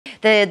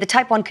The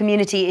type 1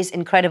 community is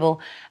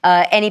incredible.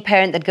 Any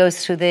parent that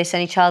goes through this,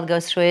 any child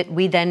goes through it,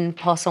 we then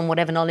pass on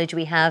whatever knowledge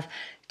we have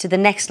to the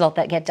next lot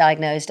that get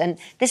diagnosed. And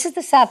this is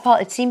the sad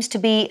part. It seems to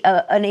be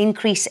an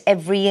increase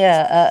every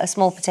year, a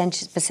small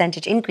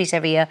percentage increase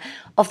every year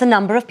of the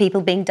number of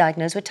people being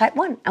diagnosed with type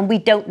 1. And we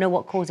don't know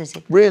what causes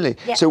it. Really?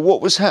 Yeah. So what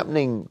was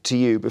happening to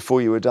you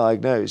before you were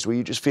diagnosed? Were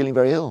you just feeling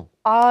very ill?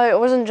 It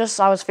wasn't just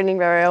I was feeling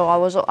very ill. I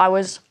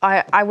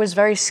was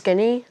very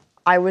skinny.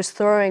 I was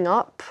throwing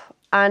up.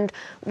 And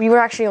we were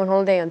actually on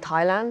holiday in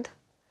Thailand.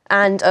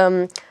 And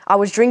I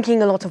was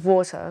drinking a lot of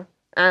water.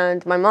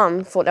 And my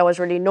mum thought that was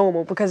really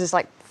normal because it's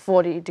like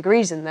 40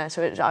 degrees in there,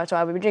 so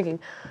I would be drinking.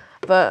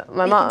 But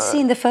my mum... You can see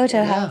in the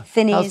photo how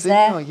thin he is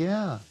there.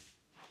 Yeah.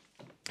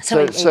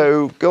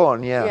 So go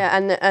on, yeah.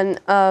 Yeah,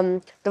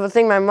 and the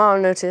thing my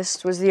mum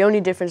noticed was the only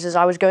difference is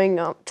I was going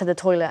up to the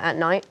toilet at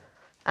night,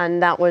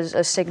 and that was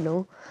a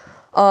signal.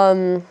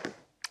 And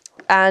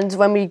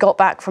when we got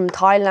back from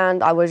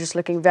Thailand, I was just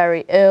looking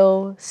very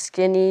ill,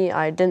 skinny,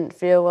 I didn't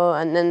feel well,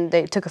 and then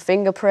they took a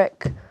finger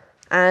prick,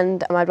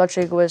 and my blood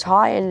sugar was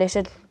high, and they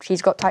said,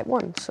 she's got type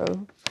 1, so...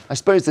 I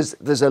suppose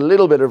there's a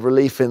little bit of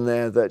relief in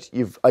there that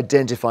you've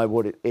identified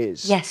what it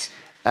is. Yes.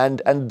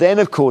 And then,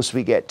 of course,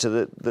 we get to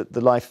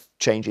the life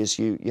changes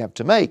you have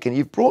to make. And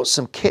you've brought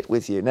some kit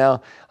with you.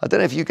 Now, I don't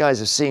know if you guys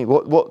have seen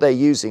what they're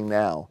using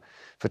now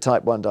for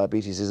type 1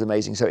 diabetes is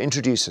amazing. So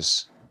introduce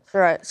us.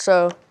 Right,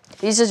 so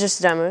these are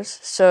just demos.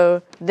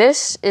 So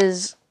this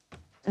is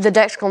the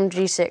Dexcom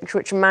G6,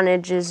 which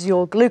manages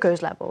your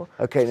glucose level.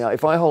 Okay, now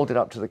if I hold it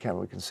up to the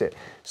camera, we can see it.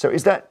 So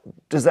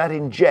does that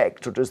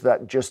inject, or does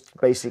that just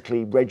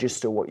basically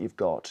register what you've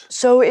got?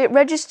 So it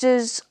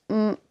registers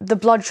the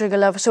blood sugar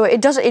level. So it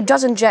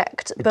does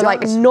inject, but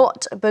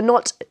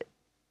not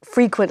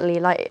frequently.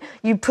 Like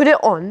you put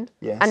it on,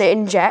 and it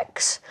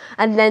injects,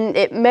 and then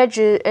it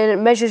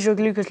measures your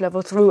glucose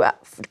level through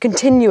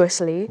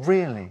continuously.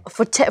 Really?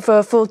 For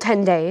a full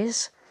 10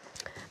 days.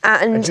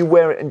 And you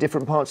wear it in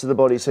different parts of the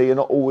body, so you're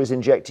not always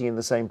injecting in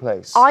the same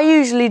place? I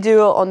usually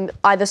do it on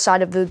either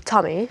side of the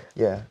tummy.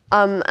 Yeah.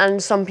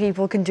 And some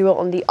people can do it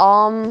on the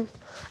arm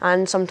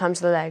and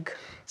sometimes the leg.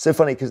 So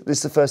funny, because this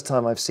is the first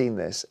time I've seen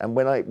this, and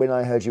when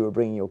I heard you were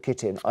bringing your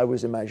kit in, I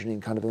was imagining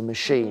kind of a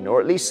machine,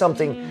 or at least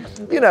something,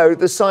 you know,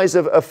 the size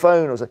of a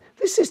phone or something.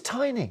 This is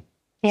tiny.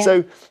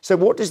 Yeah. So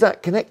what does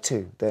that connect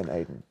to then,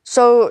 Aidan?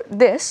 So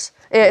this,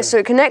 so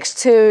it connects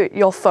to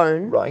your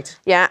phone. Right.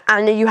 Yeah,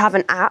 and you have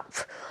an app,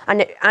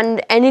 and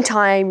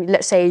anytime,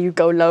 let's say you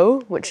go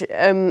low, which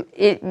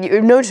it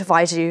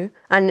notifies you,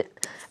 and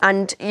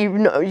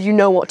you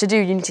know what to do.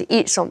 You need to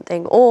eat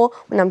something, or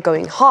when I'm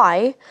going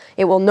high,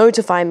 it will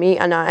notify me,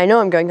 and I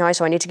know I'm going high,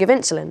 so I need to give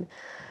insulin,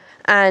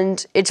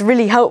 and it's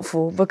really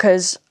helpful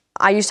because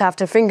I used to have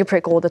to finger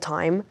prick all the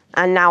time,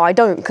 and now I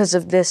don't because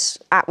of this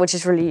app, which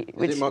is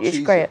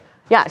great.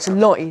 Yeah, it's a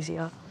lot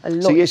easier.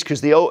 So yes,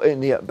 because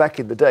back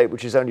in the day,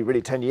 which is only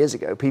really 10 years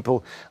ago,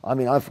 people, I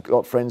mean, I've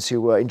got friends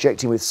who were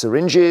injecting with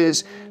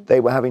syringes. They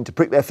were having to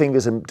prick their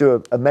fingers and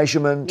do a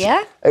measurement.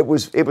 Yeah. It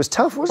was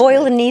tough, wasn't it?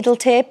 Boil the needle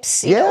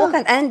tips.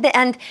 Yeah.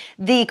 And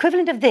the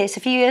equivalent of this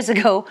a few years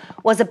ago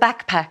was a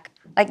backpack.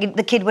 Like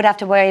the kid would have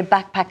to wear a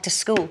backpack to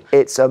school.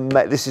 This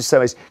is so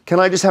amazing.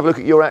 Can I just have a look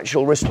at your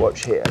actual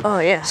wristwatch here? Oh,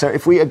 yeah. So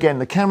if we, again,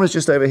 the camera's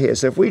just over here.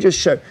 So if we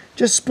just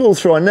spool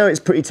through, I know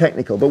it's pretty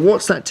technical, but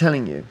what's that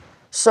telling you?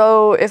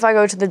 So if I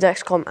go to the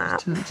Dexcom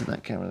app. Turn to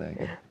that camera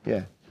there.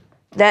 Yeah.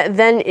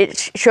 Then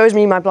it shows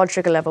me my blood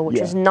sugar level, which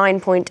is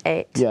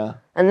 9.8. Yeah.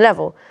 And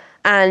level.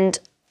 And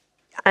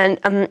you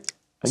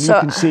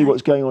can see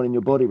what's going on in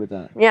your body with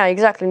that. Yeah,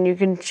 exactly. And you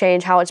can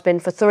change how it's been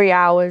for 3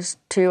 hours,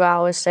 2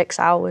 hours, 6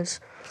 hours.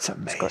 It's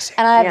amazing.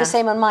 And I have the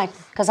same on mine,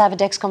 because I have a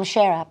Dexcom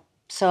Share app.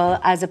 So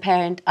as a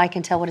parent, I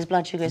can tell what his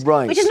blood sugar is.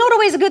 Right. Which is not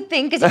always a good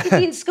thing, because you could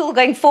be in school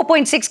going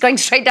 4.6, going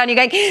straight down, you're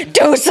going,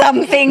 do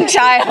something,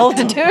 child,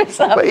 do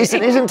something. But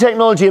isn't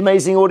technology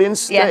amazing,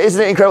 audience? Yes.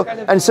 Isn't it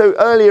incredible? And so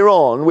earlier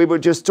on, we were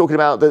just talking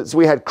about that. So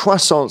we had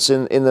croissants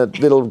in the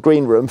little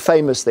green room,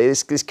 famously.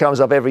 This comes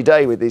up every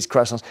day with these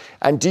croissants.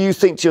 And do you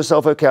think to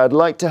yourself, OK, I'd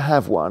like to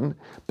have one,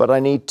 but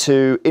I need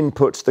to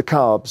input the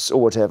carbs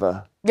or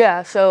whatever?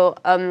 Yeah, so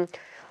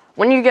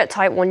when you get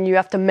type 1, you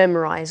have to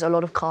memorize a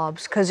lot of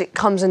carbs because it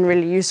comes in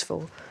really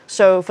useful.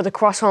 So for the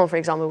croissant, for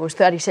example, it was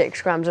 36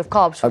 grams of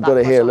carbs. I've got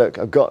it here, look.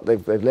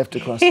 They've left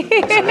a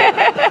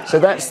croissant. So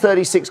that's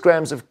 36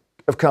 grams of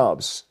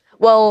carbs.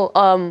 Well,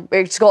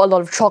 it's got a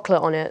lot of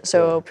chocolate on it,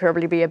 so it'll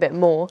probably be a bit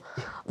more.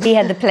 We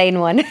had the plain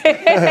one.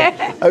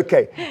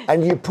 OK,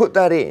 and you put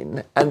that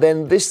in, and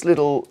then this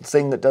little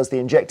thing that does the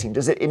injecting,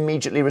 does it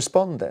immediately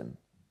respond then?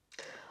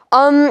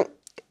 But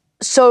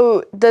it's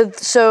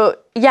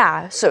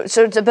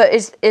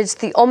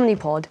the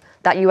Omnipod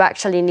that you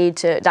actually need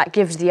that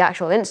gives the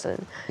actual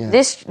insulin. Yeah.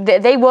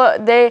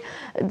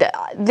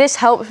 This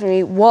helps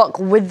me work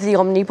with the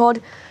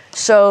Omnipod.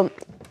 So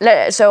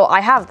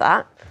I have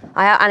that.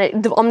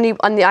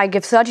 I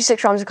give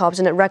 36 grams of carbs,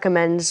 and it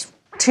recommends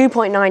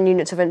 2.9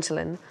 units of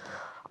insulin.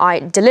 I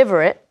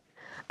deliver it,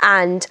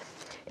 and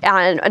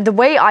the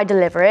way I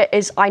deliver it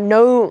is I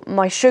know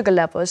my sugar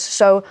levels.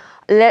 So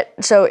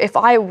So if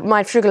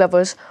my sugar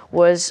levels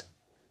was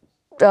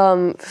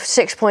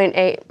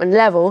 6.8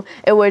 level,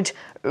 it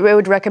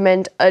would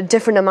recommend a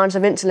different amount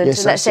of insulin.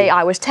 Yes, so let's say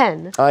I was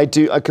 10. I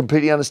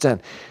completely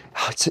understand.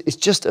 It's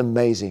just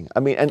amazing. I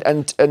mean,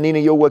 and Nina,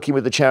 you're working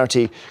with a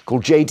charity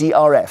called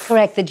JDRF.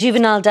 Correct, the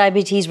Juvenile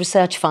Diabetes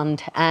Research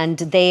Fund, and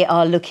they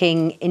are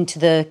looking into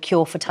the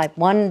cure for type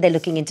 1. They're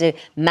looking into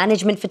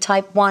management for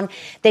type 1.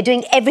 They're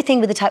doing everything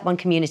with the type 1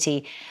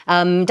 community.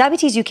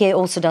 Diabetes UK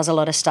also does a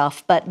lot of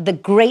stuff, but the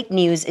great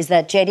news is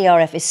that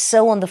JDRF is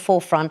so on the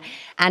forefront,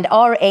 and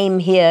our aim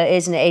here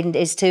is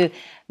to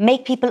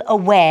make people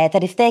aware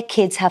that if their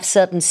kids have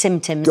certain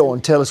symptoms... Go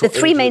on, tell us. The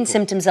three main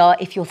symptoms are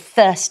if you're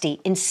thirsty,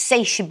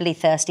 insatiably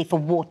thirsty for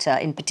water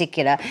in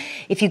particular,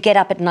 if you get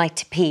up at night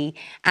to pee,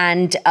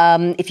 and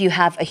if you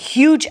have a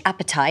huge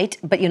appetite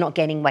but you're not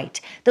gaining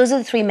weight. Those are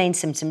the three main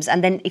symptoms.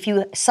 And then if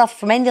you suffer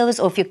from any of those,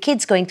 or if your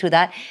kid's going through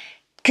that,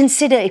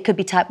 consider it could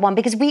be type 1,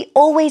 because we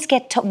always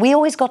got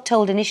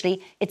told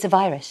initially it's a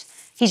virus.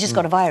 He's just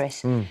got a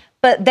virus.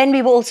 But then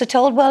we were also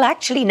told, well,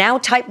 actually, now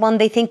type 1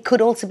 they think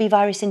could also be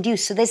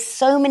virus-induced. So there's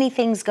so many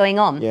things going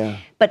on. Yeah.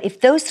 But if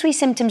those three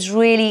symptoms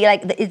really,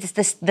 like,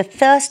 the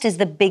thirst is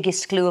the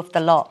biggest clue of the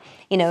lot.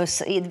 You know,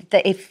 so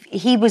if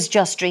he was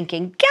just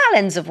drinking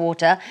gallons of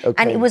water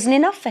and it wasn't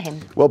enough for him.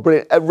 Well,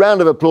 brilliant. A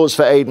round of applause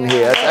for Aidan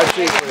here. That's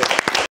absolutely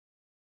brilliant.